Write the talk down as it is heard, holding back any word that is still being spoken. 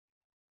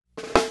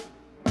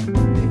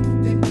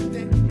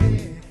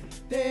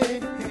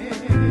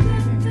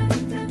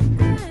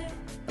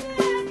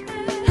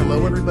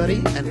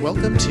everybody, and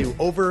welcome to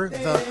Over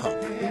the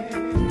Hump,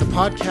 the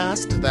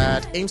podcast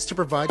that aims to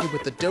provide you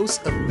with a dose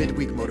of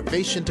midweek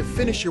motivation to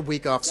finish your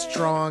week off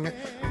strong.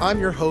 I'm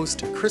your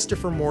host,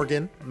 Christopher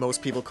Morgan.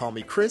 Most people call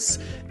me Chris,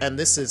 and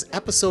this is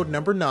episode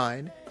number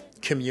 9,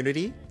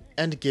 Community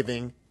and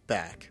Giving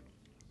Back.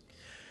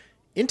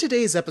 In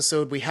today's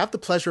episode, we have the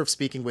pleasure of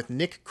speaking with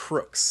Nick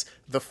Crooks,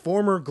 the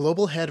former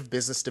global head of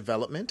business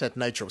development at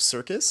Nitro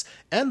Circus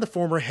and the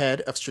former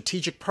head of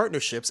strategic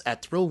partnerships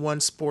at Thrill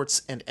One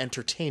Sports and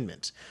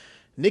Entertainment.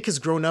 Nick has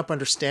grown up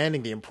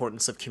understanding the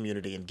importance of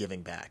community and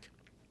giving back.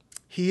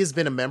 He has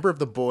been a member of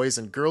the Boys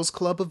and Girls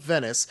Club of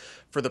Venice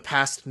for the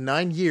past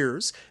 9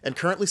 years and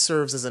currently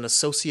serves as an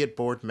associate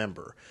board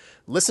member.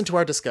 Listen to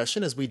our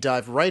discussion as we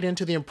dive right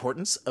into the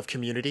importance of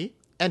community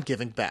and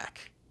giving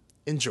back.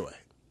 Enjoy.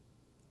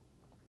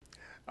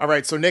 All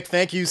right, so Nick,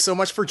 thank you so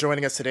much for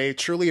joining us today.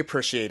 Truly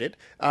appreciate it.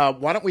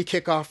 Why don't we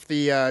kick off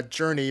the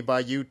journey by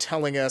you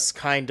telling us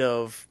kind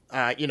of,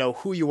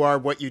 who you are,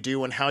 what you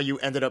do, and how you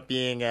ended up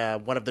being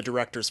one of the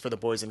directors for the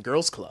Boys and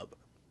Girls Club.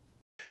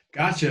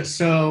 Gotcha.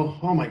 So,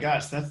 oh my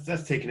gosh,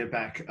 that's taking it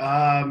back.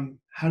 How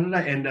did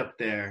I end up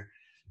there?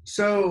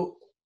 So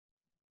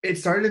it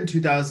started in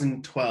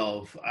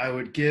 2012. I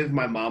would give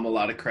my mom a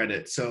lot of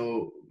credit.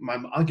 So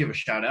I'll give a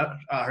shout out.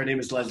 Her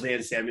name is Leslie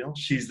Ann Samuel.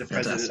 She's the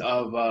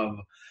president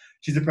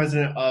She's the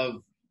president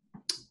of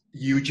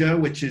UJA,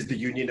 which is the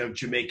Union of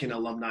Jamaican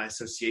Alumni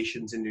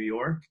Associations in New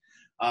York.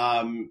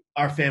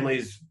 Our family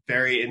is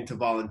very into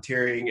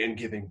volunteering and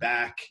giving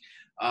back,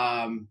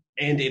 and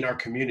in our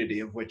community,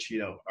 of which,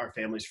 our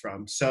family's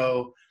from.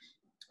 So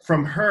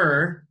from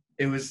her,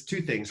 it was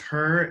 2 things,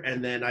 her,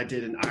 and then I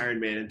did an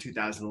Ironman in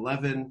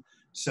 2011.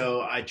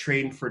 So I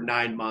trained for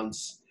 9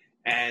 months,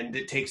 and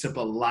it takes up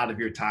a lot of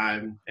your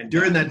time. And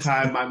during that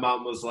time, my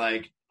mom was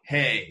like,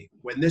 hey,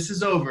 when this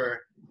is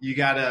over, you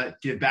got to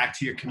give back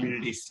to your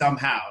community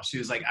somehow. She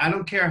was like, I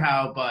don't care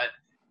how, but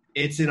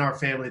it's in our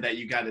family that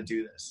you got to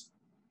do this.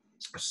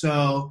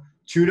 So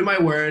true to my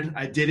word,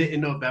 I did it in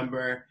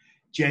November.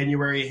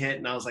 January hit,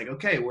 and I was like,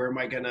 okay, where am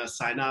I going to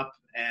sign up?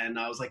 And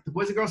I was like, the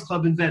Boys and Girls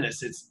Club in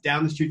Venice. It's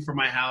down the street from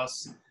my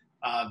house,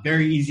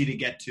 very easy to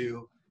get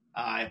to.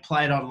 I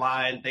applied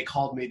online. They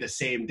called me the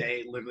same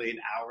day, literally an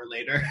hour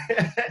later.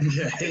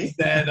 They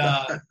said,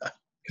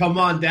 come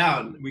on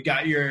down. We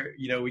got your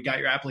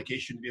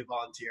application to be a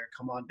volunteer.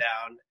 Come on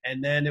down.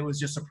 And then it was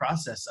just a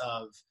process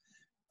of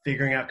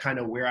figuring out kind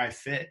of where I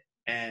fit.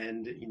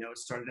 And, it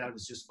started out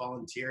as just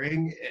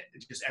volunteering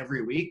just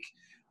every week.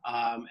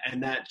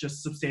 And that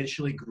just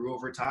substantially grew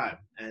over time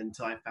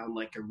until I found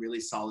like a really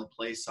solid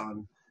place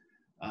on,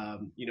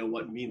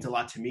 what means a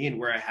lot to me and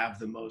where I have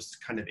the most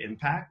kind of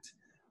impact.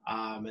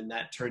 And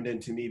that turned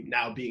into me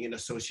now being an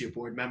associate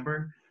board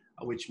member,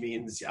 which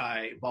means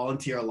I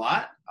volunteer a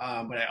lot,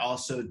 but I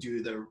also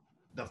do the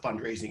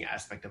fundraising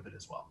aspect of it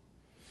as well.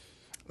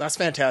 That's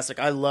fantastic.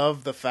 I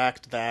love the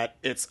fact that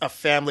it's a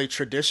family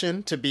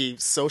tradition to be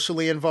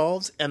socially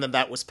involved, and then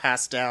that was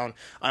passed down.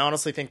 I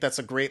honestly think that's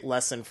a great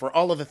lesson for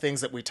all of the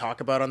things that we talk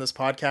about on this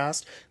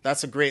podcast.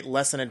 That's a great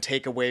lesson and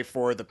takeaway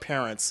for the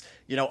parents.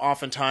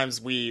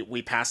 Oftentimes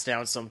we pass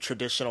down some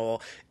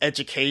traditional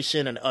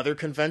education and other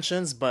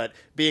conventions, but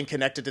being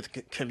connected to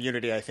the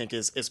community, I think,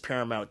 is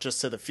paramount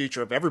just to the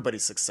future of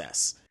everybody's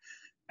success.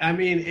 I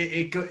mean,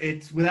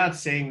 it's without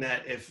saying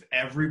that if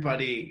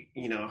everybody,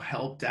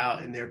 helped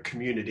out in their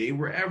community,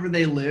 wherever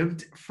they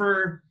lived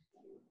for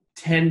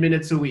 10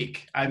 minutes a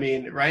week, I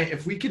mean, right?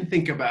 If we can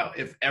think about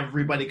if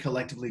everybody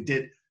collectively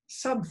did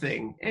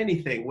something,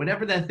 anything,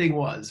 whatever that thing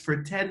was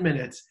for 10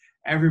 minutes,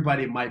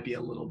 everybody might be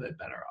a little bit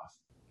better off.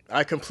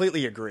 I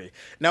completely agree.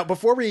 Now,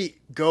 before we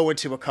go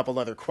into a couple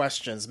other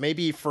questions,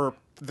 maybe for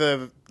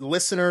the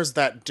listeners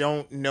that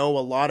don't know a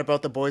lot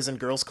about the Boys and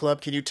Girls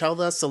Club, can you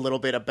tell us a little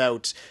bit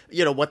about,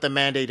 what the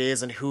mandate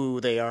is and who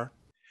they are?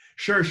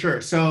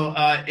 Sure. So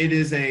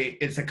it's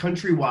a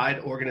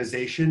countrywide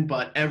organization,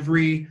 but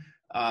every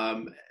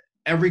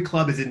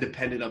club is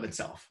independent of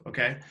itself.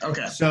 Okay.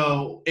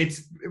 So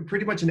it's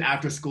pretty much an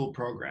after school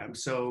program.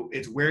 So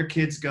it's where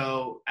kids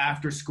go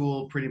after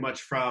school, pretty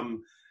much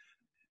from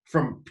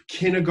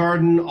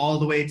kindergarten all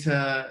the way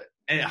to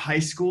high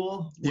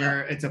school,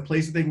 where it's a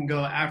place that they can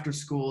go after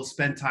school,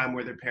 spend time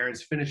where their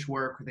parents finish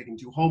work, where they can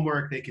do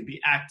homework, they can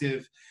be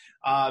active.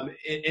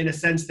 In a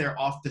sense, they're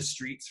off the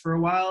streets for a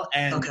while,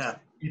 and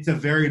it's a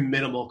very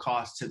minimal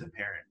cost to the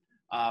parent.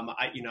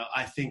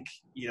 I think,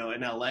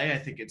 in LA, I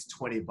think it's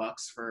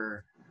 $20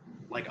 for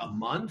like a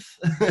month.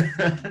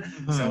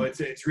 So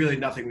it's really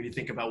nothing when you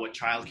think about what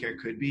childcare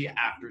could be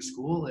after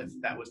school if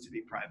that was to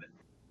be private.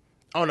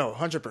 Oh, no,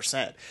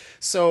 100%.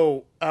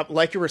 So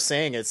like you were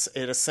saying, it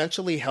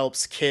essentially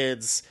helps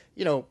kids,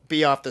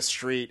 be off the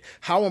street.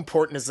 How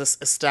important is this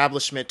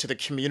establishment to the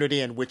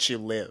community in which you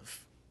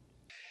live?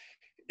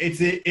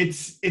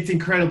 It's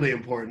incredibly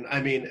important.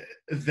 I mean,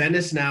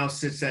 Venice now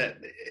sits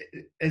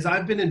as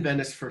I've been in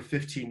Venice for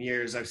 15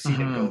 years, I've seen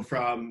it go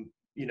from,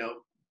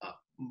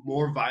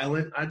 more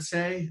violent, I'd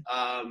say.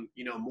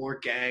 More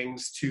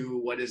gangs to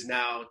what is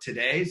now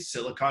today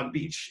Silicon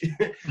Beach,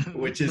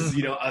 which is,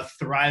 a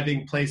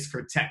thriving place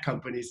for tech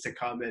companies to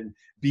come and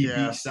be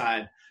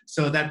beachside.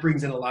 So that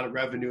brings in a lot of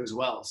revenue as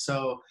well.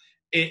 So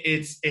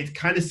it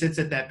kind of sits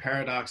at that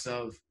paradox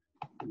of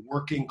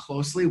working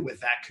closely with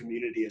that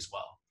community as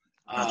well.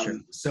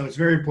 So it's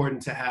very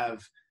important to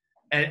have,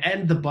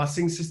 and the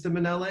busing system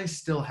in LA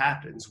still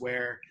happens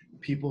where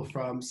people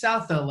from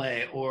South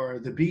LA or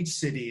the beach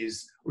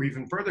cities or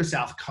even further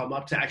south come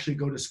up to actually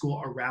go to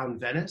school around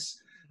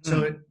Venice.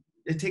 So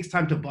it takes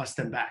time to bus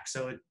them back.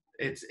 So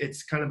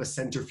it's kind of a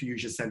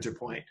centrifuge, a center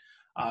point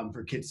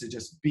for kids to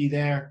just be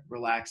there,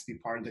 relax, be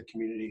part of the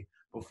community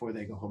before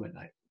they go home at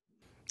night.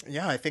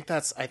 Yeah, I think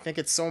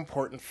it's so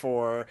important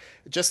for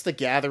just the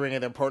gathering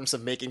and the importance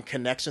of making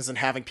connections and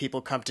having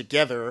people come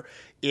together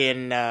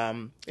in,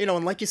 and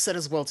like you said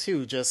as well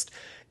too, just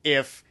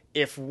if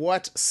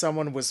what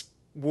someone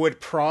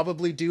would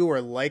probably do or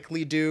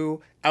likely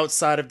do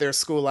outside of their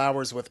school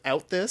hours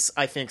without this,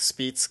 I think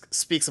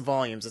speaks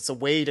volumes. It's a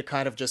way to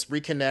kind of just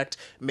reconnect,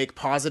 make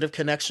positive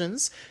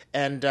connections,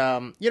 and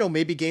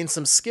maybe gain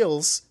some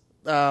skills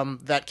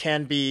that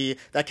can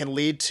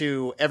lead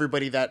to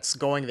everybody that's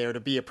going there to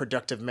be a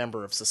productive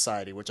member of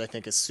society, which I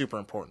think is super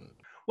important.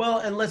 Well,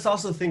 and let's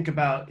also think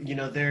about,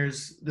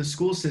 there's the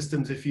school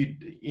systems. If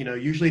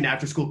usually an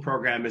after school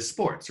program is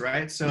sports,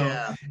 right?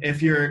 So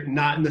if you're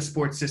not in the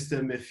sports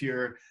system, if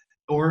you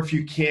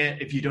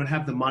don't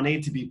have the money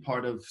to be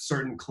part of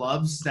certain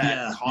clubs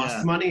that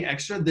cost money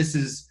extra, this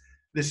is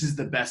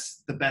the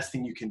best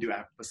thing you can do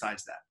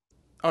besides that.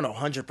 Oh, no,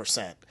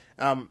 100%.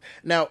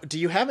 Now, do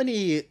you have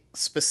any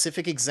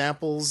specific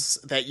examples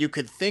that you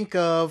could think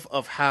of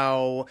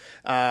how,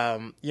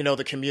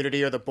 the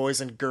community or the Boys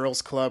and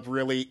Girls Club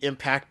really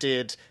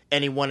impacted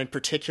anyone in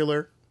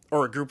particular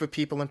or a group of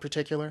people in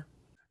particular?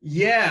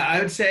 Yeah, I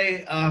would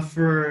say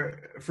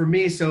for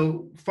me,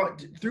 so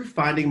through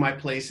finding my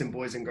place in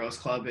Boys and Girls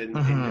Club and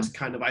just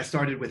kind of, I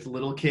started with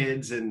little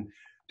kids and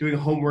doing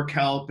homework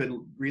help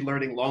and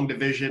relearning long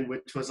division,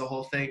 which was a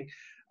whole thing.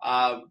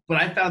 But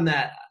I found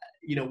that,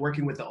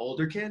 working with the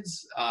older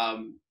kids,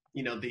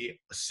 the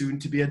soon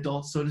to be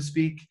adults, so to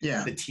speak,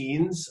 the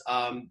teens,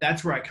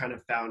 that's where I kind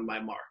of found my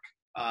mark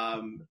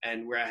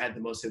and where I had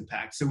the most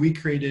impact. So we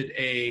created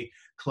a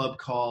club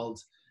called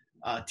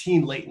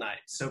Teen Late Night.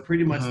 So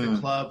pretty much the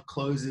club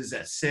closes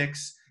at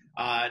 6.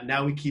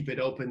 Now we keep it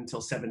open until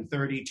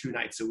 7:30, 2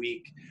 nights a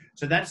week.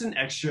 So that's an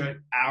extra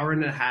hour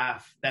and a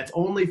half. That's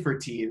only for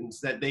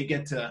teens that they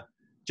get to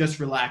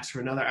just relax for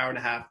another hour and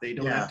a half. They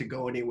don't have to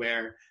go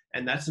anywhere.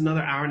 And that's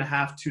another hour and a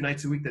half, 2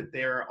 nights a week that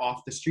they're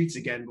off the streets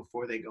again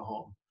before they go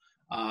home.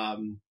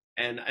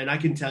 And I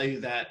can tell you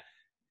that,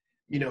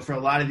 for a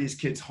lot of these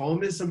kids,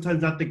 home is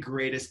sometimes not the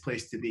greatest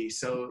place to be.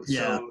 So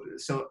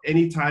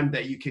anytime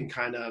that you can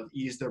kind of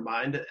ease their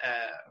mind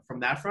from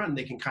that front, and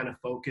they can kind of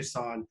focus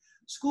on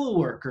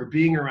schoolwork or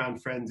being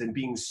around friends and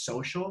being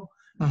social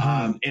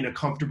in a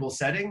comfortable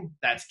setting,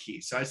 that's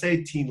key. So I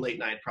say Teen Late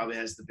Night probably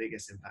has the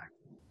biggest impact.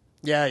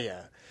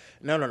 Yeah.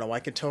 No. I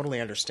can totally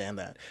understand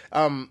that.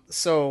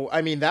 So,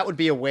 I mean, that would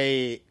be a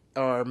way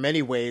or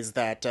many ways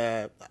that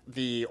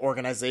the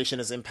organization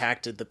has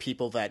impacted the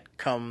people that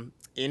come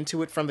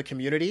into it from the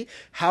community.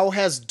 How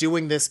has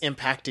doing this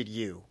impacted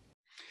you?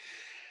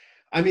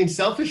 I mean,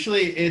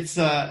 selfishly,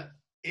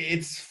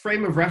 it's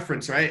frame of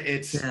reference, right?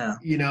 It's,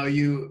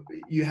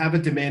 you have a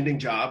demanding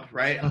job,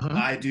 right?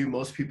 I do,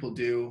 most people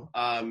do.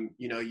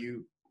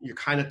 You're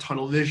kind of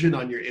tunnel vision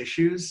on your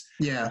issues.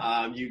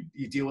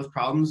 You deal with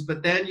problems,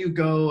 but then you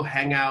go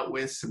hang out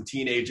with some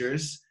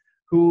teenagers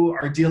who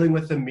are dealing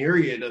with a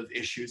myriad of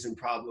issues and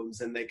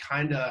problems, and they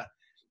kind of,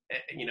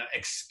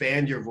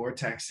 expand your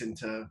vortex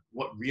into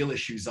what real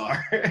issues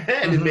are.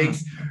 And it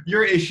makes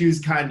your issues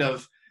kind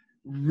of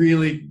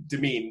really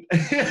demean,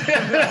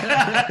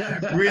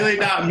 really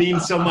not mean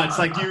so much.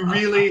 Like you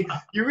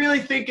really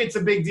think it's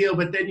a big deal,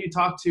 but then you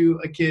talk to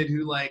a kid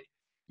who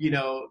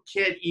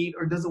can't eat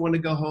or doesn't want to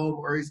go home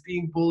or is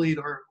being bullied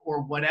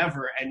or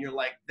whatever. And you're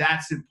like,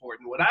 that's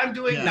important. What I'm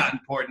doing, not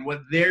important.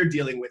 What they're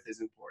dealing with is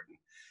important.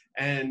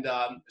 And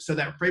so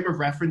that frame of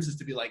reference is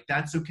to be like,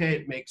 that's okay.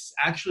 It makes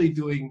actually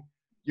doing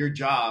your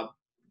job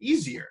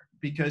easier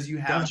because you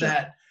have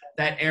that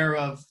air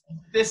of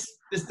this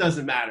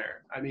doesn't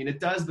matter. I mean,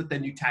 it does, but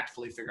then you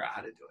tactfully figure out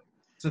how to do it.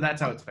 So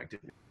that's how it's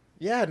affected me.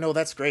 Yeah, no,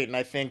 that's great. And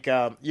I think,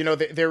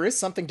 there is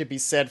something to be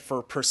said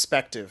for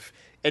perspective.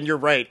 And you're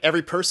right.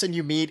 Every person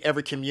you meet,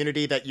 every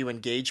community that you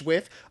engage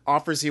with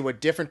offers you a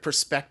different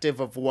perspective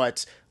of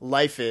what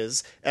life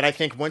is. And I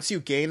think once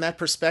you gain that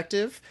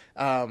perspective,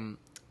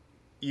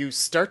 you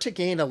start to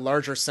gain a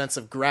larger sense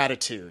of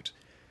gratitude.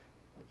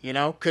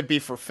 Could be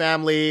for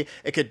family.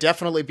 It could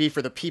definitely be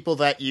for the people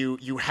that you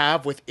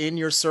have within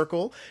your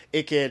circle.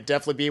 It could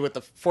definitely be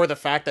for the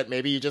fact that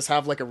maybe you just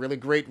have like a really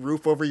great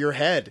roof over your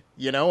head,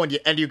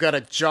 and you got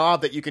a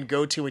job that you can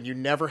go to and you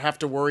never have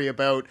to worry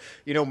about,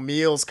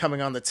 meals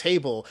coming on the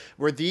table.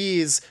 Where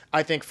these,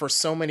 I think for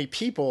so many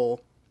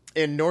people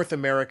in North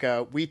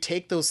America, we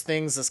take those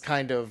things as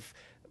kind of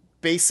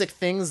basic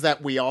things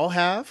that we all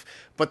have,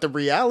 but the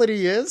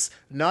reality is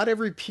not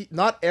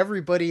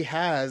everybody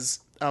has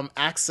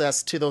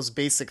access to those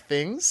basic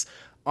things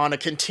on a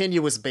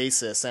continuous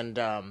basis. And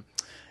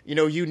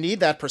you need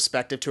that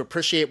perspective to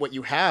appreciate what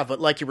you have. But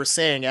like you were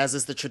saying, as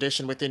is the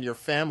tradition within your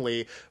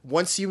family,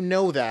 once you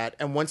know that,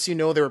 and once you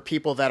know there are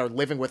people that are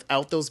living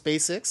without those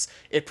basics,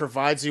 it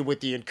provides you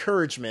with the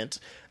encouragement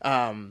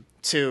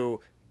to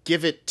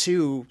give it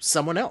to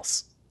someone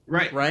else.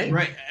 Right.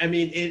 I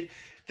mean,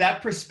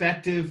 that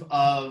perspective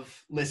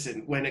of,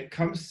 listen, when it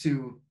comes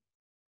to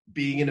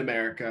being in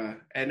America,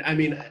 and I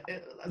mean,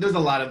 there's a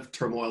lot of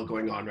turmoil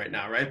going on right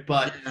now, right?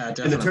 But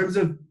in the terms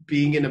of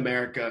being in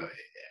America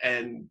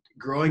and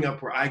growing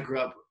up where I grew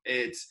up,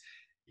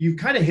 you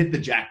kind of hit the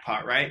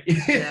jackpot, right?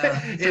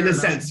 Yeah, in a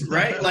sense,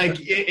 right? Like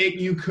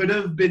you could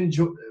have been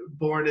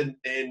born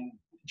in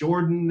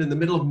Jordan in the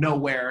middle of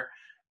nowhere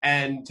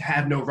and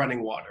have no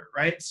running water,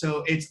 right?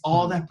 So it's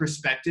all that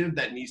perspective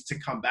that needs to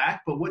come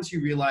back. But once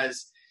you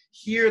realize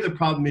the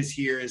problem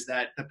is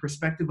that the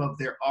perspective of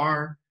there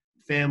are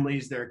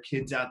families, there are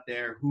kids out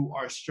there who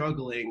are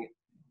struggling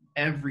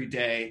every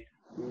day.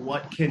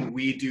 What can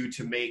we do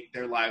to make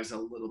their lives a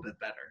little bit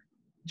better?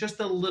 Just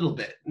a little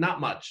bit, not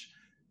much,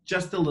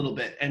 just a little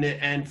bit.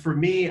 And for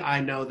me,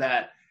 I know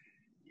that,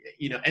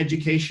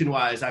 education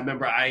wise, I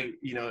remember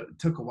it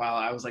took a while.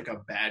 I was like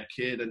a bad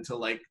kid until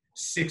like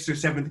 6th or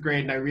 7th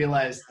grade, and I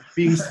realized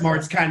being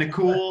smart's kind of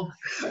cool,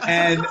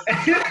 and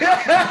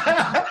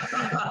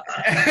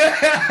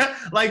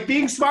like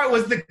being smart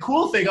was the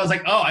cool thing. I was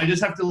like, oh, I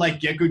just have to like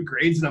get good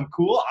grades and I'm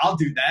cool. I'll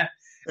do that.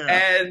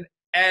 Yeah.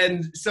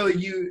 And so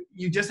you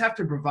just have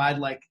to provide,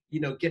 like,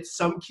 get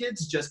some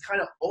kids just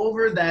kind of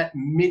over that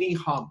mini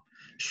hump,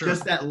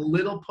 just that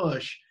little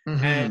push,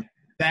 and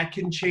that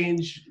can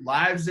change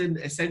lives and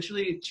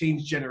essentially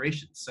change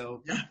generations.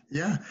 So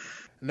yeah.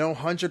 No,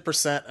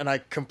 100%, and I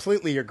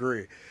completely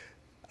agree.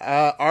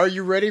 Are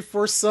you ready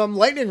for some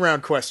lightning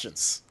round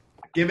questions?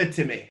 Give it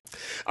to me.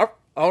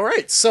 All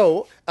right,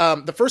 so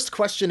the first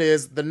question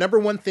is the number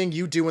one thing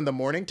you do in the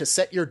morning to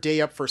set your day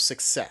up for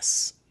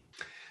success.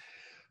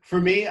 For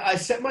me, I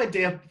set my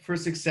day up for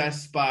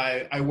success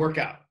by I work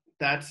out.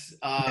 That's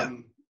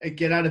I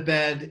get out of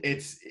bed.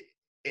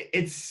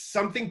 It's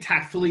something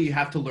tactfully you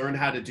have to learn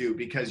how to do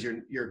because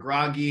you're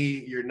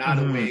groggy, you're not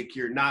awake,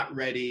 you're not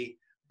ready.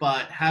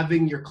 But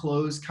having your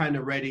clothes kind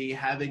of ready,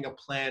 having a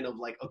plan of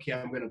like, okay,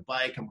 I'm going to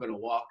bike, I'm going to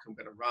walk, I'm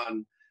going to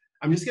run.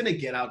 I'm just going to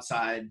get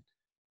outside,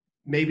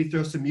 maybe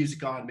throw some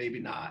music on, maybe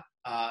not,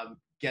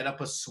 get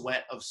up a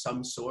sweat of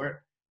some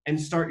sort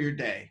and start your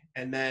day.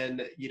 And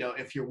then,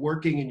 if you're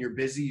working and you're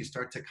busy, you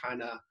start to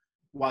kind of,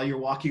 while you're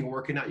walking and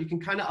working out, you can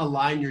kind of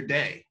align your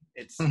day.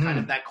 It's kind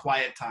of that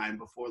quiet time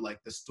before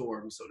like the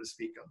storm, so to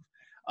speak,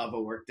 of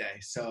a work day.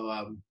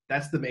 So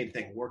that's the main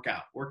thing,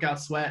 workout,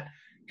 sweat.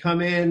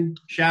 Come in,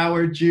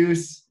 shower,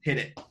 juice, hit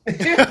it.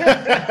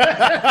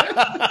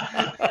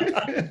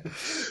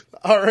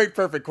 All right,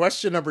 perfect.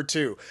 Question number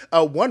 2.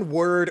 One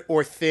word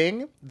or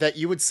thing that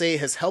you would say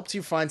has helped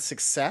you find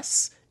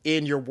success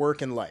in your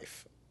work and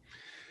life.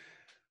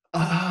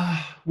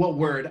 What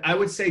word? I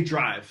would say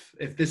drive.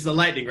 If this is a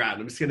lightning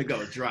round, I'm just going to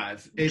go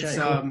drive. It's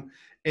cool.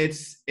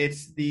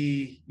 It's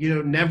the,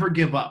 never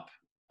give up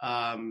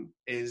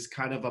is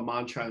kind of a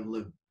mantra I've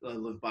lived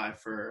by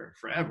for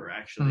forever,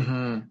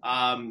 actually.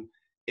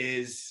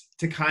 Is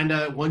to kind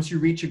of, once you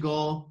reach a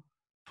goal,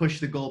 push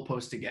the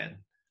goalpost again,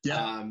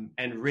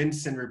 and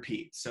rinse and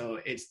repeat. So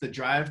it's the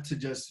drive to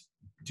just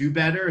do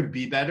better and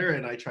be better.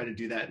 And I try to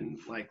do that and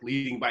like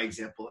leading by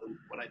example in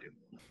what I do.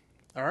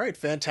 All right.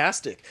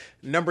 Fantastic.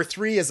 Number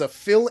 3 is a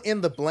fill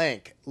in the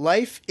blank.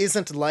 Life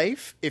isn't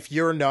life if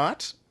you're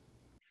not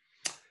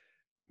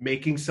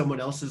making someone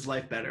else's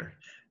life better.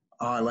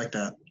 Oh, I like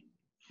that.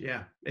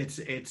 Yeah. It's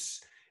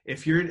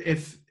if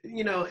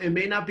it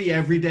may not be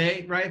every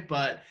day, right?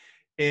 But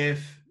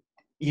if,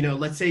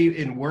 let's say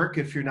in work,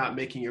 if you're not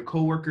making your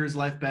coworkers'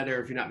 life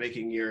better, if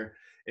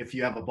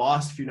you have a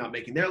boss, if you're not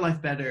making their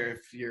life better,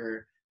 if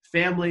your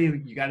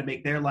family, you got to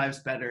make their lives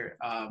better.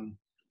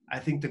 I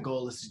think the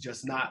goal is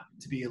just not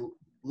to be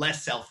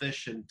less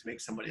selfish and to make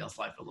somebody else's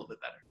life a little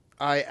bit better.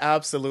 I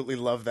absolutely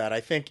love that.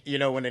 I think,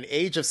 in an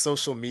age of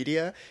social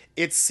media,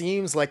 it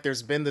seems like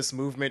there's been this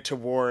movement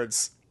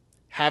towards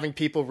having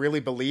people really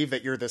believe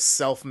that you're this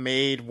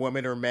self-made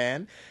woman or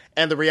man.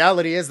 And the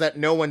reality is that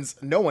no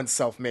one's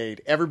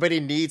self-made.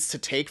 Everybody needs to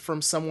take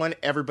from someone.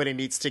 Everybody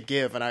needs to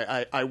give. And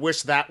I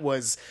wish that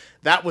was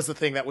the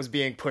thing that was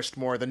being pushed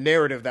more, the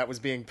narrative that was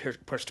being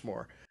pushed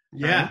more.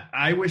 Yeah,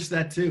 I wish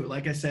that too.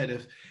 Like I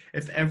said,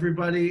 if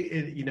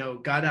everybody,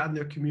 got out in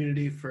their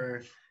community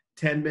for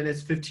 10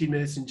 minutes, 15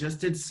 minutes and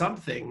just did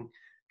something,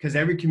 because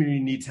every community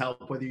needs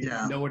help, whether you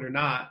know it or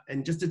not,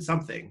 and just did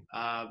something,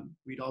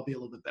 we'd all be a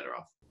little bit better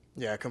off.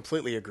 Yeah,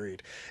 completely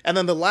agreed. And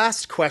then the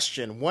last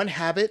question, one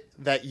habit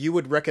that you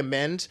would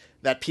recommend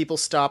that people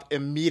stop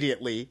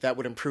immediately that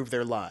would improve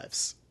their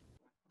lives.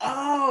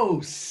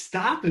 Oh,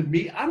 stopping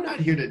me. I'm not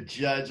here to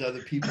judge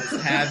other people's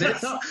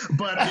habits.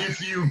 But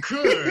if you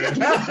could.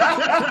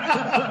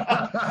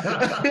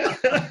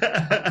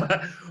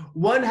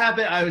 One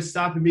habit I was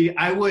stopping me,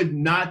 I would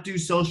not do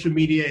social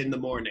media in the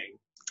morning.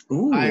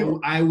 Ooh.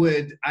 I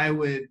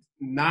would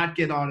not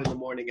get on in the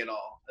morning at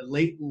all.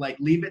 Late, like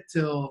leave it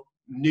till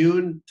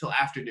noon till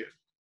afternoon.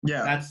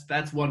 Yeah.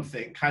 That's one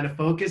thing. Kind of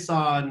focus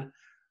on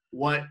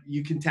what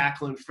you can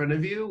tackle in front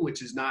of you,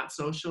 which is not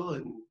social,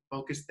 and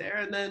focus there,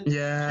 and then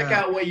check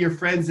out what your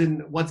friends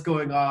and what's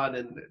going on,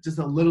 and just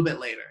a little bit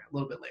later.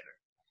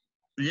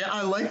 Yeah,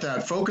 I like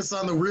that. Focus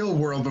on the real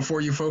world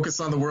before you focus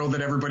on the world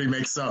that everybody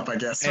makes up, I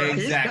guess. Right?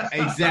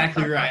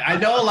 Exactly right. I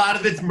know a lot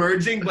of it's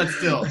merging, but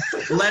still,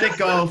 let it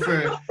go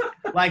for,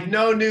 like,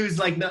 no news,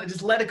 like, no,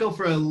 just let it go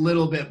for a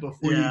little bit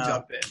before you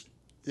jump in.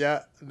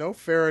 Yeah, no,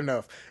 fair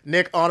enough.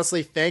 Nick,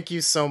 honestly, thank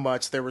you so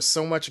much. There was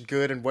so much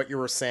good in what you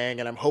were saying,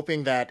 and I'm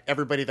hoping that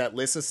everybody that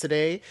listens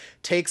today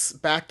takes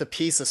back the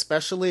piece,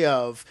 especially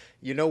of,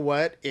 you know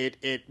what,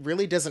 it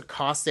really doesn't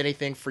cost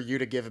anything for you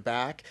to give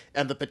back,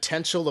 and the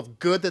potential of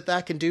good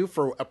that can do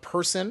for a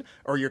person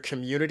or your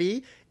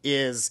community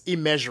is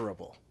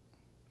immeasurable.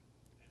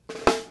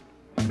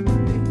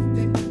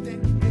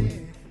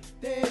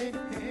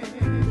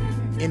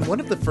 In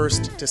one of the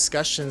first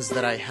discussions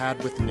that I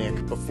had with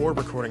Nick before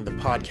recording the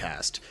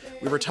podcast,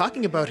 we were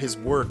talking about his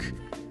work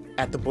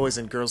at the Boys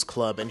and Girls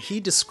Club, and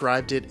he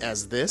described it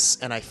as this,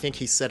 and I think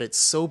he said it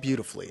so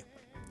beautifully.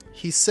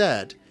 He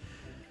said,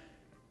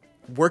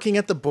 working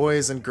at the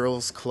Boys and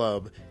Girls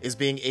Club is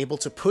being able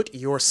to put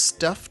your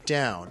stuff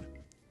down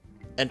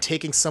and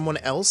taking someone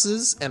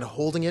else's and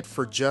holding it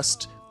for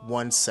just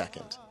 1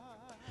 second.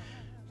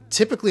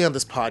 Typically on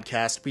this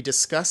podcast, we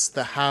discuss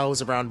the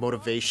hows around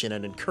motivation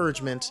and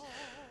encouragement,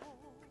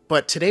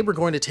 but today we're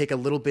going to take a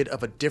little bit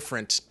of a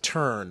different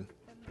turn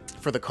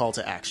for the call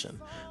to action.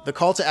 The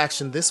call to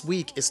action this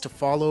week is to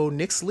follow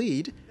Nick's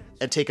lead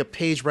and take a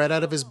page right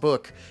out of his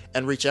book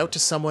and reach out to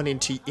someone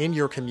in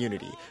your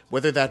community,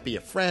 whether that be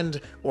a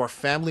friend or a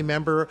family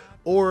member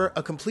or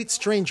a complete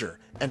stranger,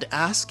 and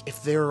ask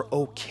if they're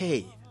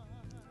okay.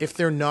 If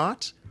they're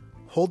not,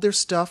 hold their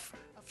stuff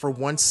for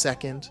 1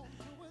 second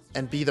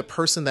and be the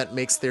person that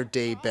makes their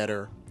day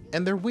better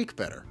and their week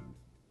better.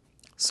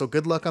 So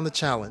good luck on the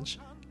challenge,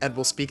 and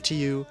we'll speak to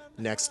you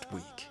next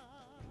week.